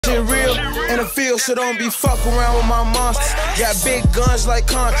shit real in the field, so don't be fucking around with my monsters. Got big guns like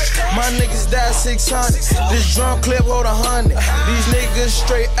Contra. My niggas died 600. This drum clip hold 100. These niggas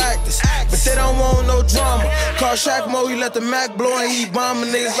straight actors, but they don't want no drama. Call Shaq Mo, he let the Mac blow and he bombing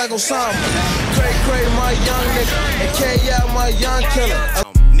niggas like Osama. Cray, my young nigga, and K.I. my young killer.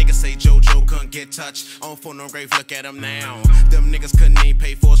 Niggas say JoJo couldn't get touched. On for no grave, look at him now. Them niggas couldn't even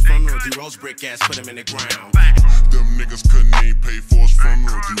pay for his funeral. D-Rose brick ass, put him in the ground. Them niggas couldn't even pay for his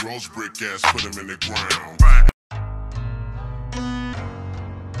funeral. D-Rose brick ass, put him in the ground.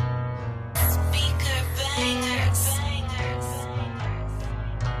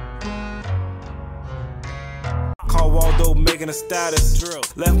 Call Waldo making a status.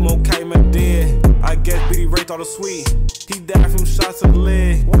 Left Mo came and dead. I guess BD raped all the sweet. He died from shots to the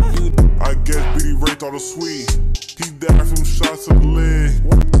leg. I guess BD raped all the sweet. He died from shots to the leg.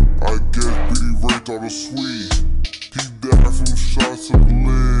 I guess BD raped all the sweet. He died from shots to the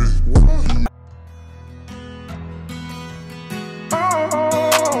leg.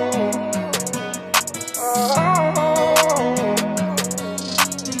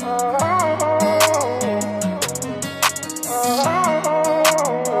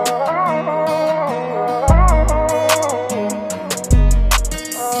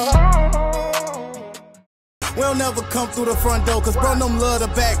 We'll never come through the front door, cause bro them love the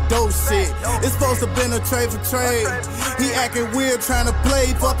back door shit. It's supposed to been a trade for trade. He acting weird trying to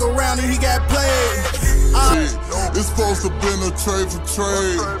play, fuck around and he got played. It's supposed to been a trade for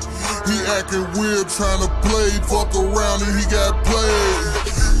trade. He acting weird trying to play, fuck around and he got played.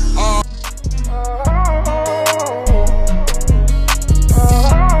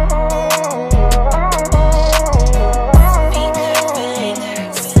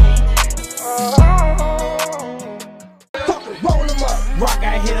 Rock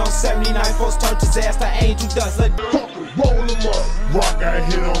got hit on 79, folks turned his ass to angel dust. Roll him up. Rock got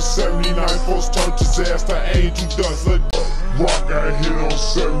hit on 79, folks turned his ass to angel dust. Rock got hit on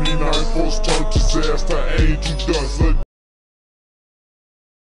 79, folks turned his ass to angel dust.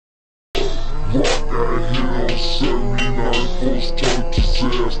 Rock got hit on 79, folks turned his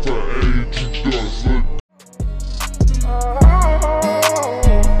ass to angel dust.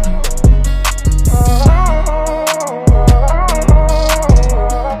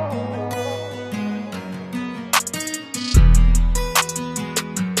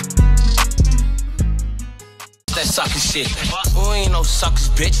 That sucker shit. We ain't no suckers,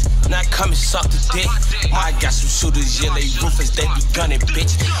 bitch. Now come and suck the dick. I got some shooters, yeah, they ruthless, they be gunning,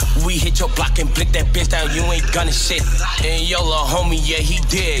 bitch. We hit your block and blick that bitch down, you ain't gunning shit. And your little homie, yeah, he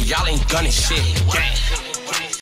did, y'all ain't gunning shit. Yeah.